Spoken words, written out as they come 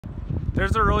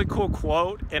There's a really cool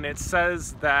quote, and it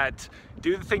says that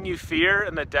do the thing you fear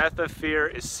and the death of fear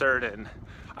is certain.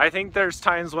 I think there's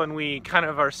times when we kind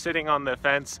of are sitting on the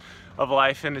fence of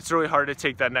life and it's really hard to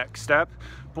take that next step.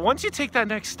 But once you take that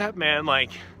next step, man,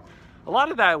 like a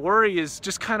lot of that worry is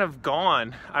just kind of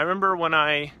gone. I remember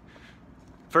when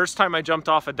first time I jumped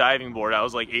off a diving board, I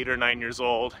was like 8 or 9 years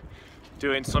old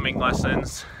doing swimming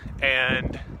lessons,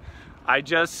 and I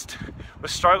just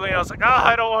was struggling. I was like,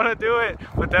 I don't want to do it.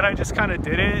 But then I just kind of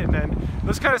did it, and then it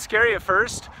was kind of scary at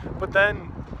first, but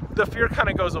then the fear kind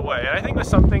of goes away. And I think with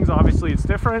some things, obviously it's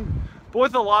different, but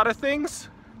with a lot of things,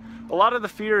 a lot of the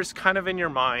fear is kind of in your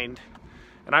mind.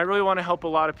 And I really want to help a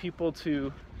lot of people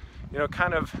to,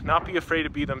 kind of not be afraid to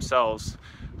be themselves,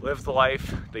 live the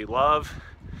life they love,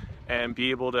 and be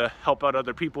able to help out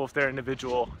other people with their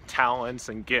individual talents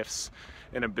and gifts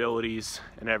and abilities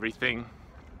and everything.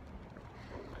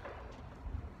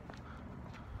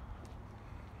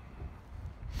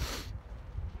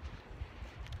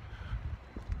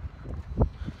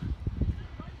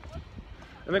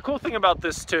 And the cool thing about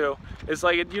this too is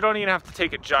like you don't even have to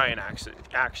take a giant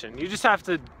action. You just have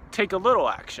to take a little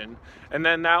action, and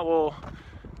then that will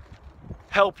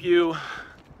help you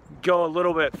go a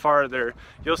little bit farther.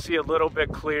 You'll see a little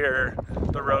bit clearer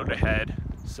the road ahead.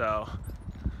 So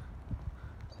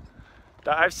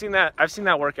I've seen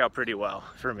that work out pretty well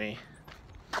for me.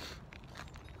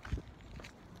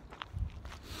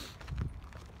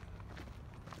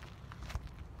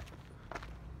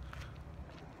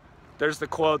 There's the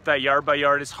quote that yard by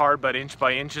yard is hard, but inch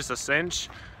by inch is a cinch.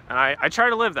 And I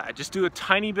try to live that, just do a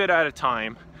tiny bit at a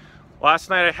time. Last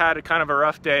night I had a kind of a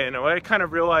rough day, and what I kind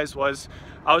of realized was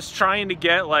I was trying to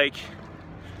get like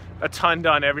a ton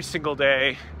done every single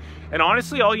day. And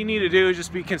honestly, all you need to do is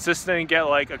just be consistent and get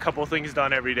like a couple things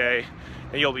done every day,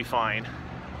 and you'll be fine.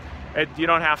 You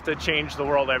don't have to change the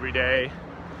world every day.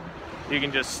 You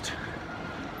can just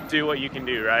do what you can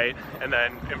do, right? And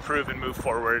then improve and move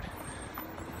forward.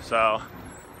 So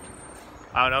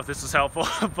I don't know if this is helpful,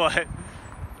 but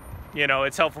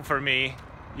it's helpful for me.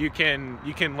 You can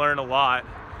learn a lot,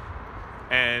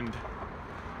 and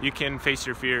you can face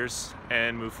your fears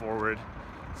and move forward.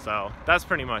 So that's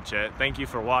pretty much it. Thank you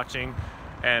for watching,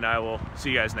 and I will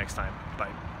see you guys next time.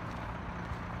 Bye.